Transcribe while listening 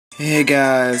Hey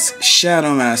guys,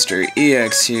 Shadowmaster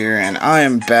EX here, and I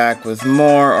am back with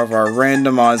more of our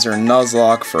randomizer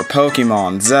Nuzlocke for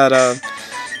Pokemon Zeta.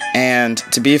 And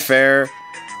to be fair,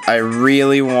 I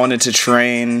really wanted to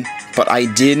train, but I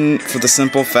didn't for the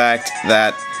simple fact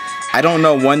that I don't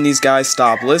know when these guys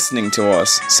stop listening to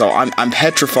us, so I'm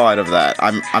petrified of that.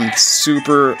 I'm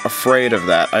super afraid of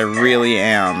that. I really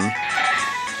am.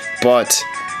 But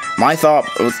my thought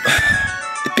was,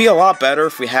 it'd be a lot better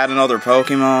if we had another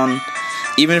Pokemon.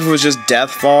 Even if it was just death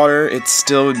fodder, it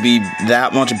still would be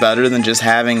that much better than just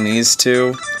having these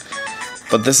two.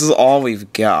 But this is all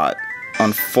we've got,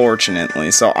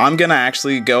 unfortunately. So I'm gonna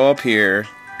actually go up here,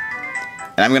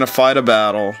 and I'm gonna fight a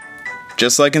battle,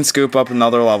 just so I can scoop up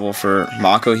another level for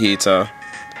Makuhita.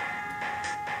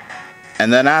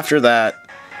 And then after that,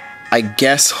 I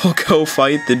guess we'll go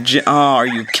fight the gym. Oh, are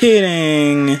you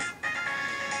kidding?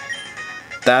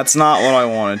 That's not what I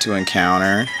wanted to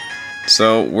encounter.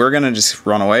 So we're gonna just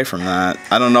run away from that.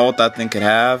 I don't know what that thing could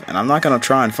have, and I'm not gonna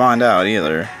try and find out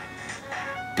either.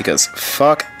 Because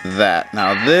fuck that.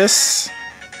 Now this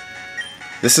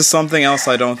is something else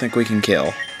I don't think we can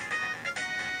kill.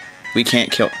 We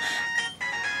can't kill.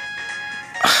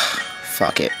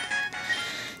 Fuck it.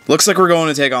 Looks like we're going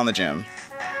to take on the gym.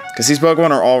 Because these Pokemon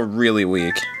are all really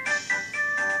weak.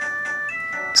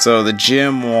 So the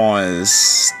gym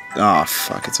was... Oh,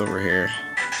 fuck, it's over here.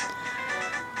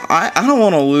 I don't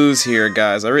want to lose here,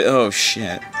 guys. Oh,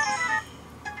 shit.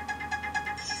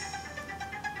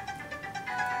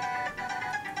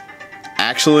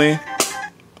 Actually...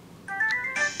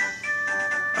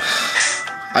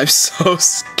 I'm so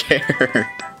scared.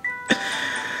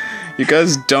 You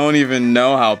guys don't even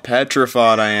know how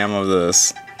petrified I am of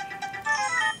this.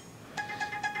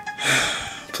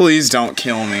 Please don't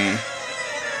kill me.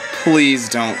 Please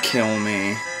don't kill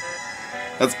me.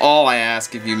 That's all I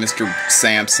ask of you, Mr.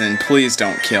 Samson. Please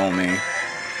don't kill me.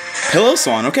 Pillow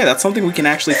Swan. Okay, that's something we can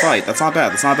actually fight. That's not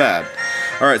bad. That's not bad.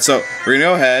 Alright, so we're gonna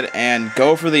go ahead and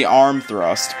go for the arm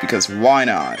thrust, because why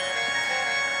not?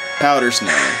 Powder Snow.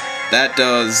 That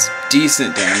does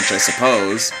decent damage, I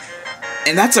suppose.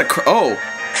 And that's a oh!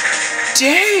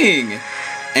 Dang!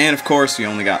 And of course, we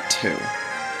only got 2.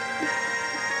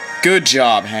 Good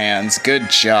job, Hands. Good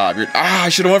job. I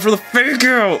should have went for the fake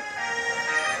out!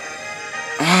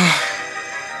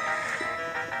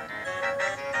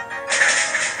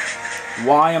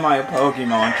 Why am I a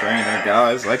Pokemon trainer,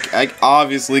 guys? I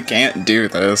obviously can't do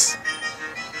this.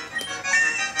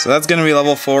 So that's gonna be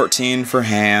level 14 for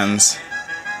Hands.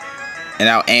 And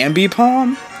now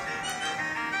Ambipom?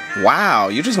 Wow,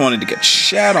 you just wanted to get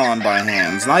shat on by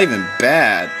Hands. Not even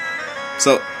bad.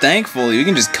 So, thankfully, you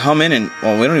can just come in and...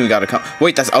 Well, we don't even gotta come...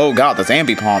 Wait, that's... Oh, God, that's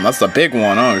Ambipom. That's the big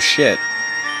one. Oh, shit.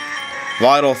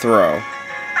 Vital Throw.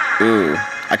 Ooh.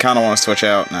 I kind of want to switch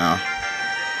out now.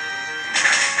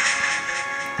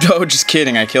 Oh, just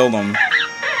kidding. I killed him.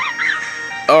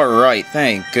 Alright,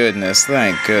 thank goodness.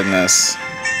 Thank goodness.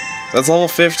 That's level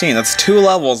 15. That's 2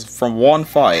 levels from 1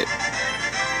 fight.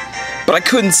 But I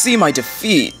couldn't see my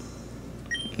defeat.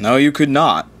 No, you could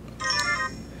not.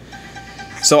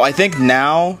 So I think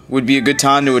now would be a good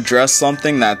time to address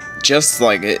something that just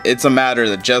like, it's a matter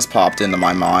that just popped into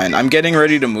my mind. I'm getting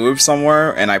ready to move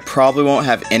somewhere, and I probably won't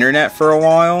have internet for a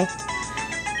while.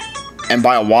 And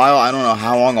by a while, I don't know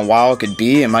how long a while it could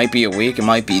be. It might be a week, it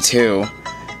might be 2.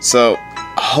 So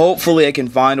hopefully I can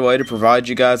find a way to provide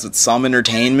you guys with some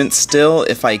entertainment still.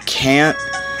 If I can't,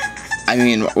 I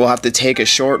mean, we'll have to take a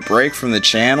short break from the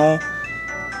channel.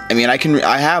 I mean,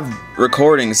 I have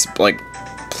recordings, like,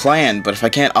 planned, but if I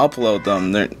can't upload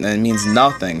them, it means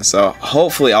nothing. So,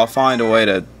 hopefully I'll find a way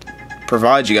to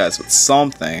provide you guys with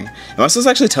something. Am I supposed to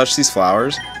actually touch these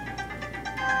flowers?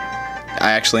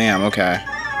 I actually am, okay.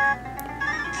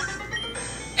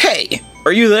 Hey!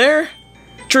 Are you there?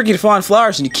 Tricky to find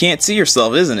flowers and you can't see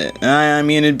yourself, isn't it? I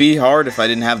mean, it'd be hard if I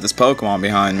didn't have this Pokemon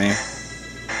behind me.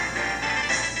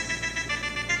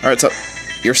 Alright, so,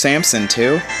 you're Samson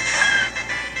too?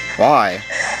 Why?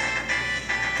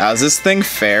 Now, is this thing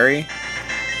fairy?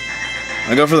 I'm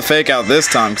gonna go for the fake out this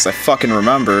time, because I fucking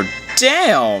remembered.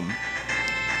 Damn!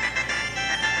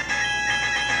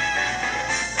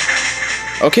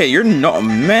 Okay, you're no-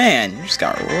 man, you just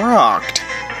got rocked.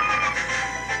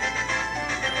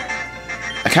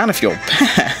 I kinda feel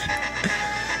bad.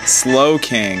 Slow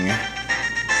King.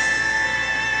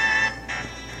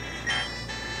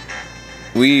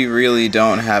 We really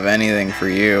don't have anything for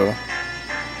you.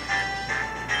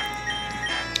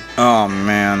 Oh,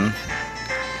 man.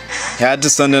 Had to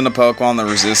send in a Pokemon that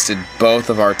resisted both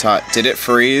of our types. Did it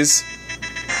freeze?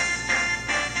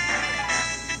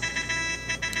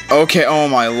 Okay, oh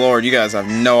my lord, you guys have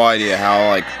no idea how,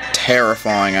 like,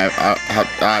 terrifying.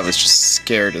 I was just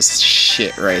scared as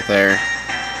shit right there.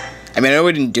 I mean, I know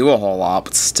we didn't do a whole lot,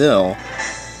 but still.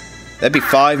 That'd be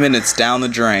 5 minutes down the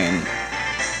drain.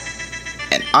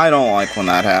 And I don't like when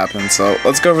that happens, so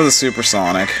let's go for the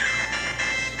supersonic.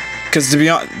 Because to be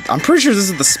honest, I'm pretty sure this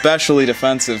is the specially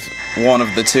defensive one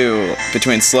of the two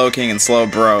between Slow King and Slow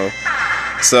Bro.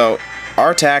 So,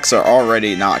 our attacks are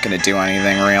already not going to do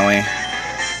anything, really.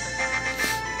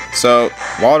 So,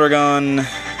 water gun,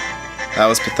 that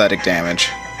was pathetic damage.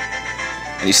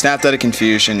 And you snapped out of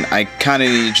confusion. I kind of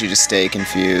need you to stay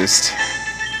confused.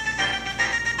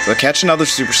 So catch another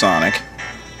supersonic.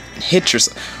 Hit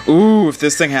yourself. Ooh, if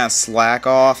this thing has slack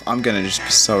off, I'm gonna just be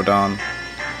so done.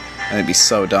 I'm gonna be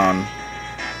so done.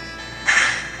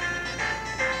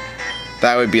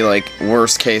 That would be like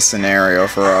worst case scenario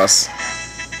for us.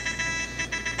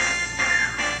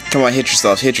 Come on, hit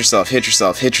yourself, hit yourself, hit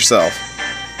yourself, hit yourself.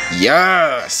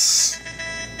 Yes!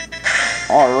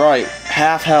 Alright,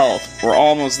 half health. We're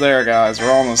almost there, guys.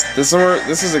 We're almost... This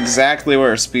is exactly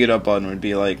where a speed up button would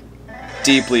be, like,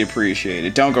 deeply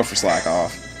appreciated. Don't go for slack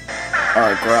off.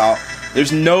 Alright, Growl.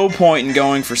 There's no point in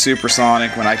going for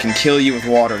supersonic when I can kill you with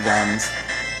water guns.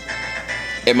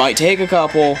 It might take a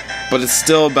couple, but it's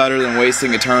still better than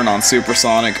wasting a turn on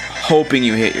supersonic, hoping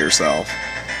you hit yourself.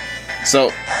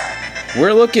 So,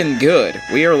 we're looking good.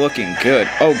 We are looking good.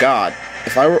 Oh god.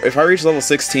 If I reach level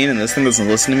 16 and this thing doesn't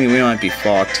listen to me, we might be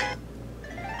fucked.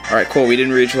 Alright, cool, we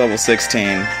didn't reach level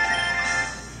 16.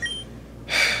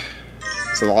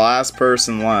 So the last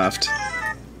person left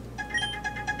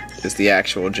is the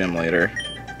actual gym leader.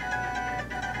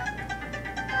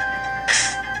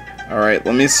 Alright,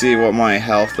 let me see what my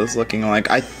health is looking like.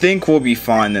 I think we'll be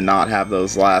fine to not have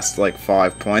those last, like,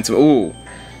 5 points. Ooh,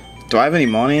 do I have any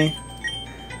money?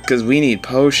 Because we need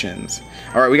potions.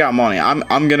 Alright, we got money.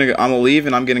 I'm gonna leave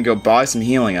and I'm gonna go buy some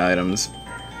healing items.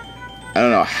 I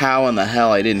don't know how in the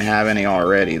hell I didn't have any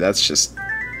already. That's just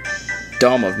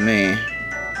dumb of me.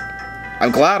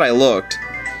 I'm glad I looked.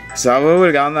 So if we would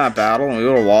have gotten that battle and we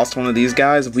would have lost one of these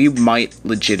guys, we might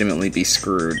legitimately be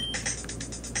screwed.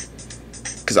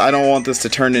 Because I don't want this to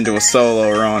turn into a solo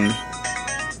run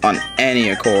on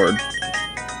any accord.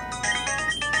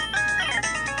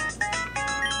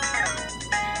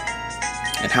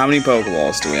 And how many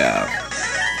Pokeballs do we have?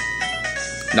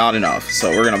 Not enough,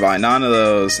 so we're gonna buy 9 of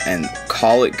those and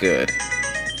call it good.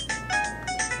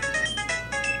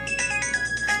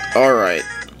 Alright.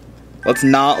 Let's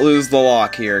not lose the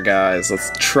lock here, guys.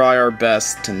 Let's try our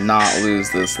best to not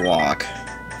lose this lock.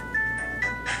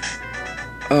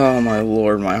 Oh my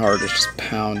lord, my heart is just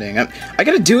pounding. I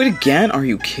gotta do it again? Are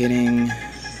you kidding?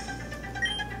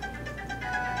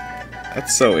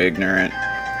 That's so ignorant.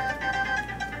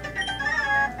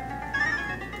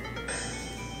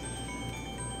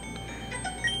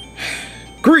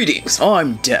 Greetings,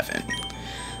 I'm Devin.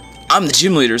 I'm the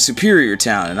gym leader of Superior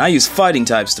Town, and I use fighting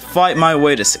types to fight my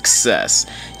way to success.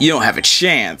 You don't have a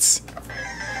chance.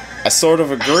 I sort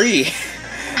of agree.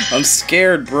 I'm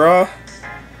scared, bruh.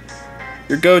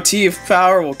 Your goatee of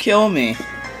power will kill me.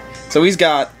 So he's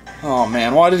got... Oh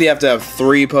man, why did he have to have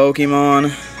 3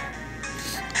 Pokemon?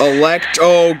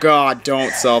 Oh god,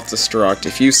 don't self-destruct.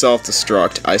 If you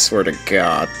self-destruct, I swear to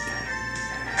god.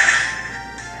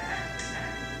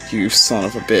 You son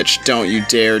of a bitch, don't you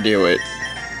dare do it.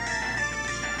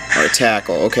 Or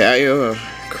tackle. Okay,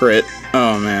 crit.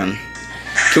 Oh man.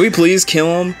 Can we please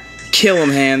kill him? Kill him,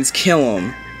 Hands. Kill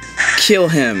him. Kill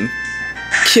him.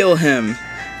 Kill him.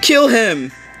 Kill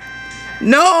him!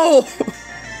 No!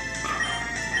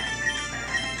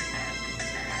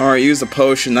 Alright, use a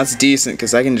potion. That's decent,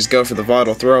 because I can just go for the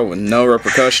Vital Throw with no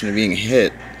repercussion of being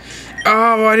hit.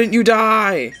 Oh, why didn't you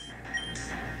die?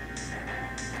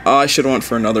 Oh, I should have went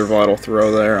for another Vital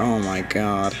Throw there. Oh my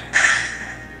god.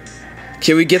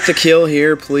 Can we get the kill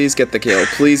here? Please get the kill.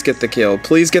 Please get the kill.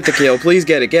 Please get the kill. Please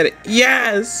get it. Get it.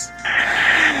 Yes!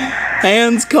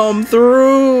 Hands come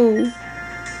through!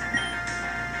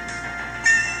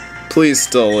 Please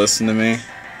still listen to me.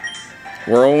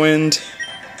 Whirlwind.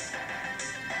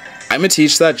 I'm gonna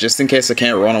teach that just in case I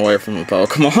can't run away from a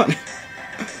Pokemon.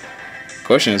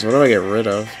 Question is, what do I get rid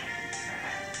of?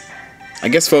 I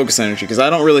guess Focus Energy, because I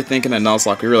don't really think in a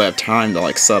Nuzlocke we really have time to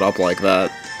like set up like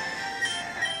that.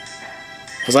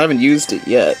 Because I haven't used it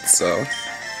yet, so...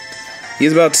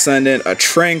 He's about to send in a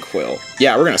Tranquil.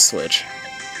 Yeah, we're gonna switch.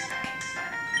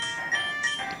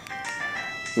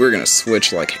 We're gonna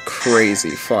switch like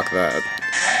crazy. Fuck that.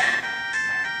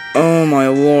 Oh my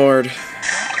lord.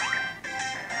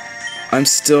 I'm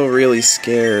still really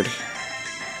scared.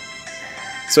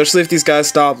 Especially if these guys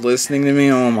stop listening to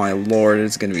me. Oh my lord,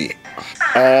 it's gonna be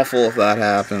awful if that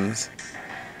happens.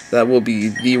 That will be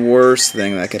the worst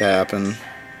thing that could happen.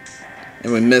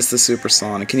 And we missed the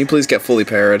supersonic. Can you please get fully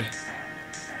parried?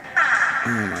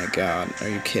 Oh my god, are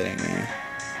you kidding me?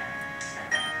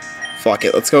 Fuck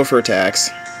it, let's go for attacks.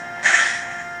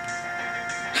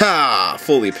 Ha!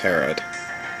 Fully parried.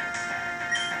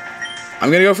 I'm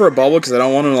gonna go for a bubble because I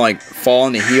don't want him to, like, fall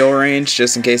into heal range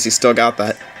just in case he's still got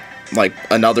that, like,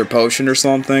 another potion or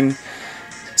something.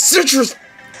 Citrus!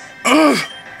 Ugh!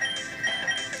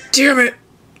 Damn it!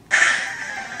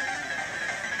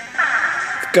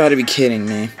 You've gotta be kidding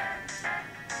me.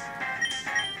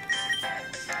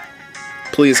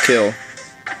 Please kill.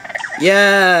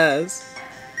 Yes!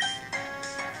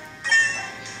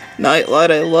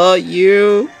 Nightlight, I love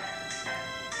you!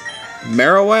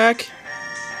 Marowak?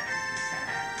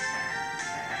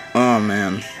 Oh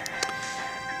man.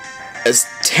 As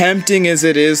tempting as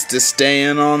it is to stay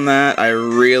in on that, I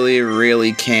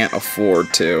really can't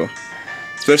afford to.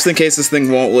 Especially in case this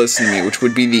thing won't listen to me, which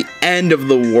would be the end of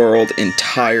the world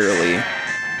entirely.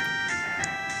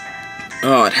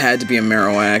 Oh, it had to be a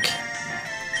Marowak.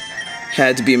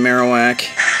 Had to be a Marowak.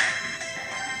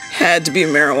 Had to be a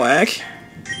Marowak.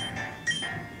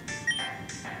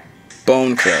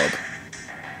 Bone Club.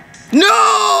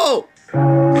 No!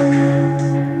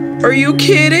 Are you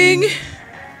kidding?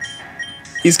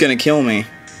 He's gonna kill me.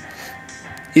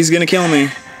 He's gonna kill me.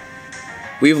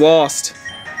 We've lost.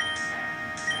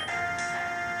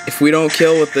 If we don't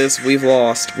kill with this, we've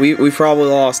lost. We probably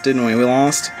lost, didn't we? We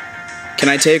lost? Can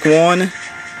I take one?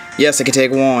 Yes, I can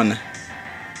take one.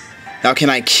 Now, can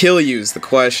I kill you is the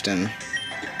question.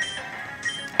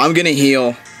 I'm gonna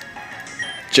heal.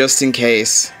 Just in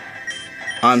case.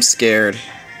 I'm scared.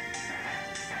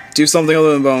 Do something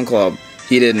other than Bone Club.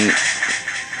 He didn't.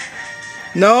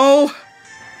 No!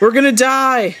 We're gonna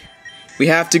die! We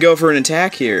have to go for an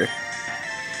attack here.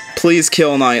 Please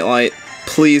kill Nightlight.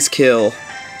 Please kill.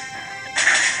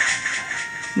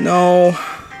 No.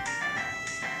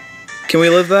 Can we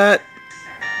live that?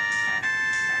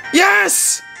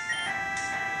 Yes!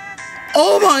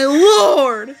 Oh my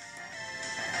lord!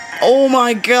 Oh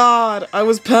my god! I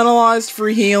was penalized for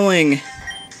healing.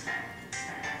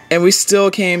 And we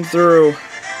still came through.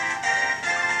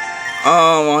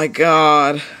 Oh my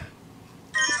god.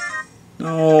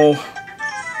 No.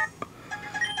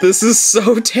 This is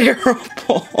so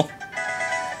terrible.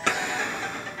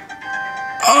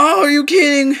 Oh, are you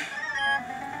kidding?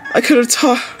 I could have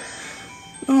taught.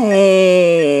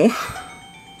 No.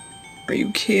 Are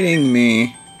you kidding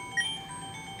me?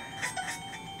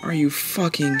 Are you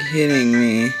fucking kidding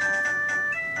me?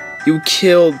 You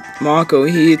killed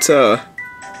Makohita.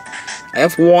 I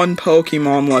have one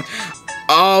Pokemon left.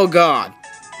 Oh god.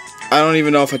 I don't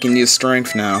even know if I can use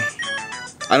strength now.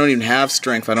 I don't even have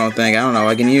strength, I don't think. I don't know,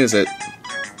 I can use it.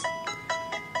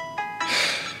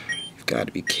 You've got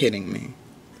to be kidding me.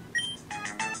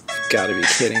 You've got to be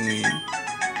kidding me.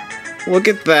 Look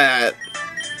at that.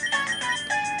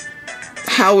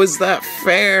 How is that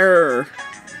fair?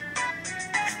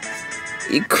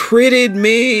 He critted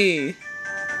me.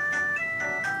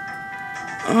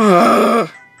 Ugh.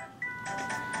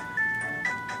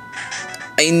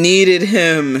 I needed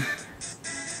him.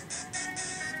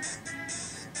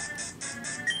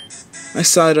 My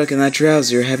Psyduck and that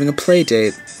Drowsy are having a play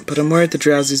date, but I'm worried the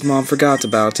Drowsy's mom forgot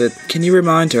about it. Can you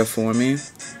remind her for me?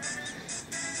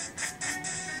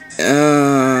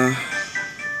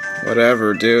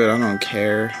 Whatever, dude, I don't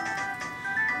care.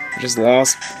 I just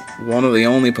lost one of the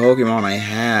only Pokemon I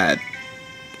had.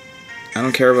 I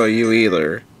don't care about you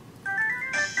either.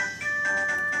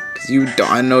 Cause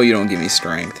I know you don't give me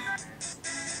strength.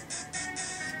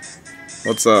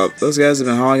 What's up? Those guys have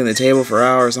been hogging the table for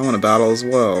hours. I want to battle as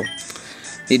well.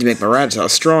 Need to make my Rattata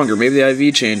stronger. Maybe the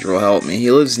IV changer will help me.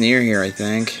 He lives near here, I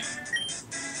think.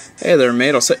 Hey there,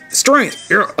 mate. I'll say strength.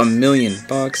 You're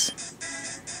 $1,000,000.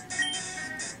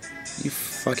 You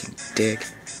fucking dick.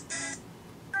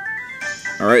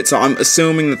 Alright, so I'm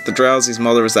assuming that the Drowsy's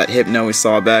mother was that Hypno we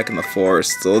saw back in the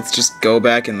forest. So let's just go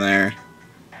back in there.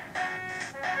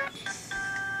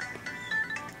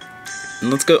 And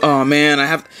let's go. Oh man,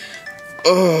 I've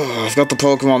got the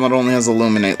Pokemon that only has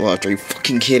Illuminate left. Are you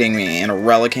fucking kidding me? And a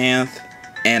Relicanth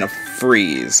and a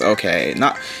Freeze. Okay, it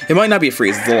might not be a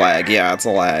Freeze, it's a lag. Yeah, it's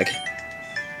a lag.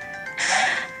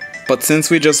 But since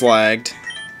we just lagged,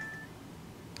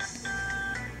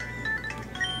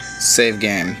 save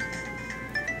game.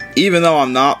 Even though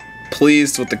I'm not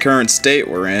pleased with the current state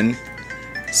we're in,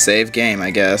 save game, I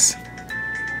guess.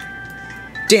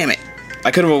 Damn it!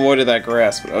 I could have avoided that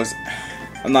grass, but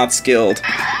I'm not skilled.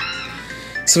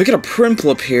 So we got a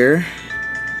Prinplup here.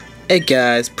 Hey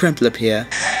guys, Prinplup here.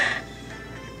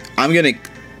 I'm gonna...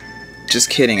 Just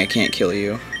kidding, I can't kill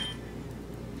you.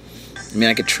 I mean,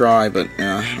 I could try, but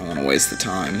I don't want to waste the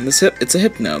time. It's a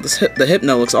hypno. The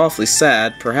hypno looks awfully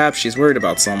sad. Perhaps she's worried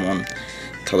about someone.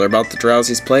 Tell her about the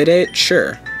drowsy's playdate?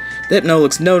 Sure. The hypno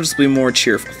looks noticeably more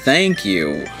cheerful. Thank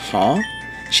you. Huh?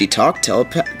 She talked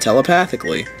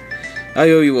telepathically. I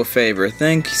owe you a favor.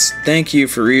 Thank you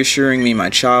for reassuring me my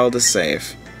child is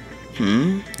safe.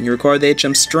 You require the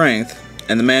HM strength,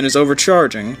 and the man is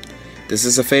overcharging. This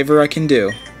is a favor I can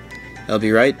do. I'll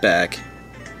be right back.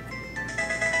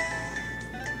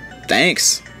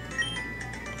 Thanks.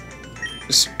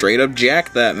 Straight up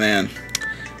jack that man.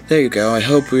 There you go. I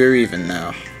hope we're even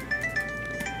now.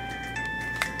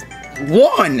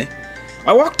 1!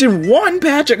 I walked in 1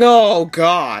 patch. Oh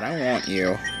god, I want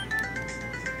you.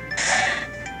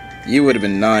 You would have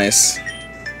been nice.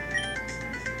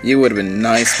 You would have been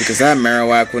nice because that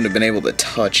Marowak wouldn't have been able to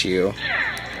touch you.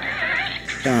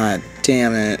 God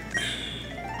damn it.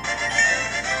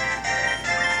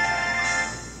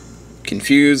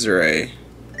 Confuse Ray.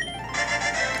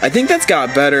 I think that's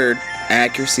got better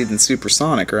accuracy than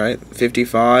Supersonic, right?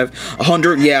 55,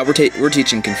 100. Yeah, we're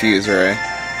teaching Confuse Ray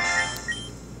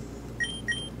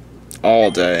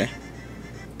all day.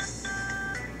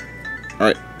 All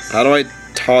right, how do I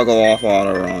toggle off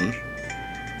auto run?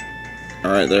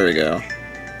 All right, there we go.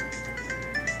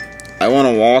 I want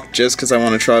to walk just because I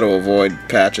want to try to avoid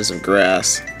patches of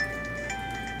grass.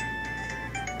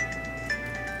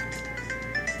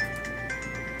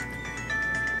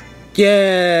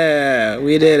 Yeah,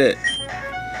 we did it.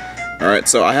 Alright,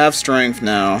 so I have strength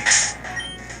now.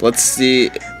 Let's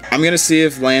see. I'm gonna see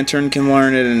if Lantern can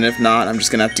learn it, and if not, I'm just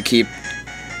gonna have to keep...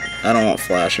 I don't want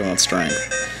Flash, I want strength.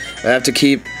 I have to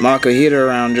keep Makuhita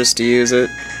around just to use it.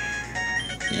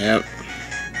 Yep.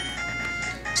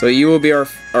 So you will be our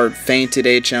fainted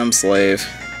HM slave.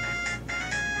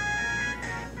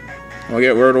 We'll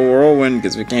get rid of Whirlwind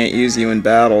because we can't use you in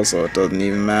battle, so it doesn't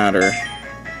even matter.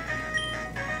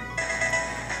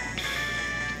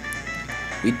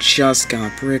 We just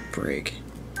got Brick Break.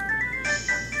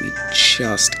 We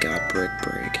just got Brick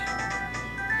Break.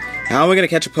 How am I gonna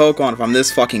catch a Pokemon if I'm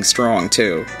this fucking strong,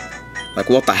 too? Like,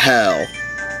 what the hell?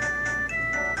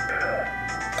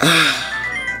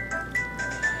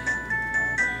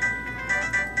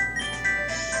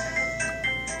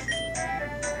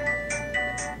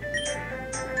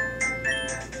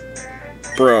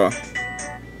 Bruh.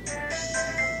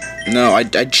 No, I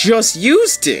just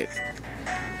used it!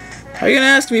 How are you gonna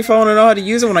ask me if I want to know how to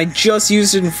use it when I just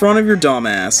used it in front of your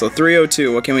dumbass? So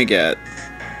 302, what can we get?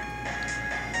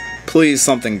 Please,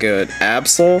 something good.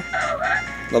 Absol?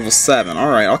 Level 7.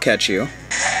 Alright, I'll catch you.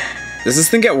 Does this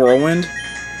thing get Whirlwind?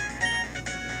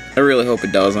 I really hope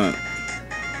it doesn't.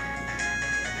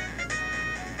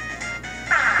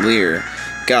 Leer.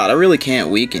 God, I really can't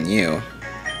weaken you.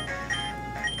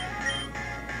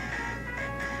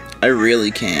 I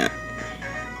really can't.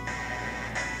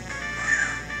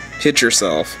 Hit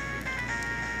yourself.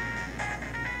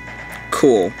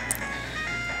 Cool.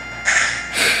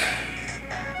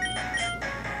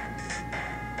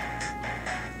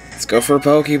 Let's go for a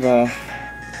Pokeball.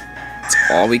 That's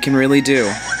all we can really do.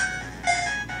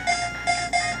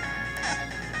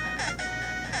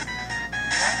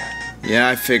 Yeah,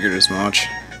 I figured as much.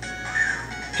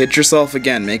 Hit yourself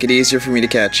again. Make it easier for me to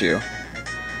catch you.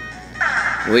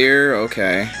 Leer,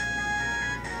 okay.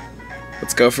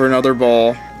 Let's go for another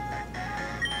ball.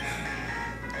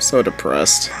 I'm so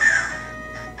depressed.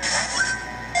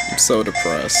 I'm so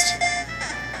depressed.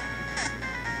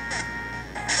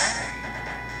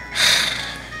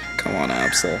 Come on,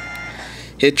 Absol.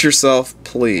 Hit yourself,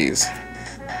 please.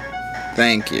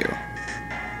 Thank you.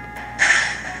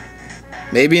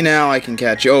 Maybe now I can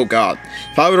catch you. Oh god.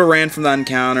 If I would have ran from that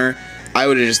encounter, I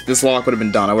would have just... This lock would have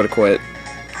been done. I would have quit.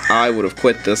 I would have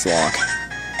quit this lock.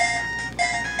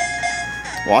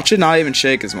 Watch it not even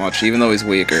shake as much, even though he's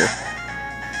weaker.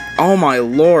 Oh my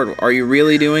lord, are you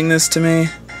really doing this to me?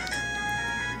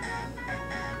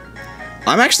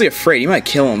 I'm actually afraid he might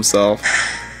kill himself.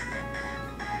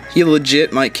 He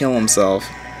legit might kill himself.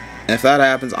 And if that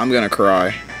happens, I'm gonna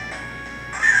cry.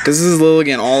 Because this is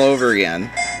Lilligant all over again.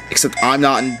 Except I'm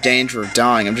not in danger of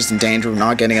dying, I'm just in danger of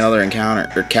not getting another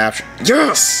encounter, or capture.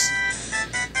 Yes!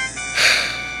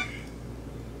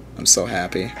 I'm so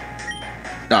happy.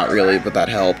 Not really, but that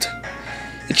helped.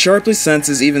 It sharply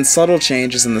senses even subtle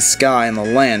changes in the sky and the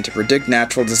land to predict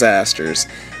natural disasters.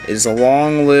 It is a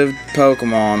long-lived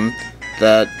Pokemon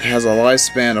that has a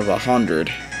lifespan of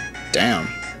 100. Damn.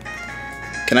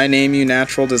 Can I name you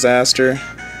Natural Disaster?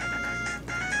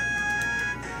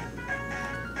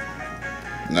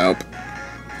 Nope.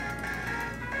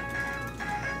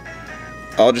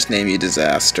 I'll just name you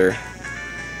Disaster.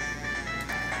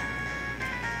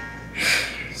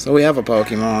 So we have a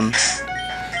Pokemon.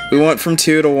 We went from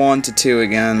 2 to 1 to 2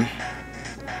 again.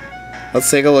 Let's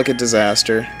take a look at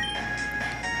Disaster.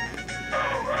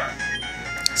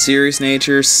 Serious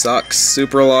Nature, Sucks,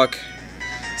 Super Luck,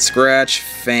 Scratch,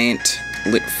 Faint.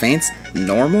 Faint's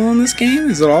normal in this game?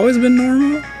 Has it always been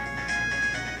normal?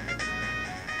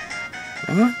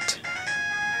 What?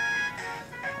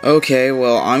 Okay,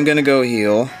 well, I'm gonna go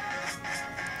heal.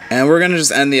 And we're gonna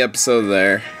just end the episode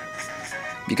there.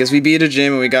 Because we beat a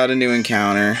gym and we got a new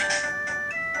encounter.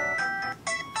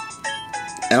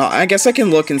 And I guess I can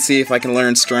look and see if I can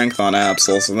learn Strength on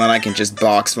Absol, so then I can just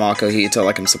box Makuhita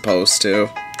like I'm supposed to.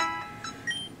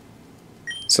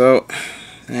 So,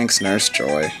 thanks Nurse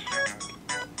Joy.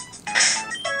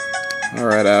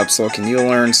 Alright Absol, can you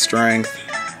learn Strength?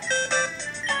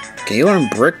 Can you learn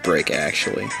Brick Break,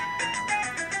 actually?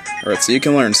 Alright, so you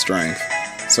can learn Strength.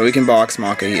 So we can box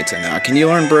Makuhita now. Can you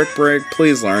learn Brick Break?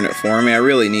 Please learn it for me. I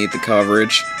really need the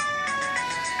coverage.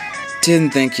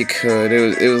 Didn't think you could.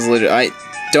 It was legit.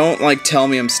 Don't, like, tell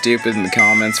me I'm stupid in the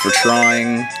comments for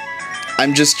trying.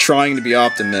 I'm just trying to be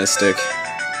optimistic.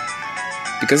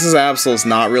 Because this Absol is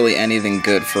not really anything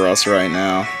good for us right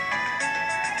now.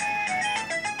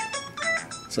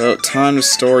 So, time to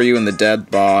store you in the dead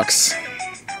box.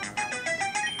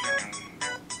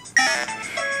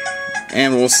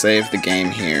 And we'll save the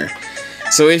game here.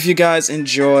 So if you guys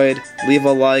enjoyed, leave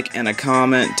a like and a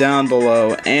comment down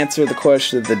below. Answer the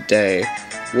question of the day.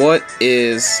 What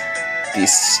is the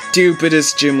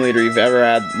stupidest gym leader you've ever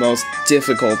had most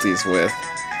difficulties with?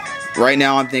 Right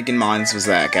now I'm thinking mine was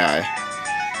that guy.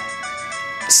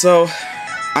 So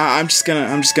I'm just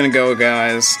gonna go,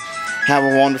 guys. Have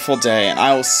a wonderful day, and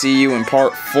I will see you in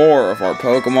part 4 of our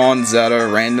Pokemon Zeta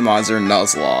Randomizer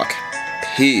Nuzlocke.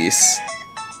 Peace.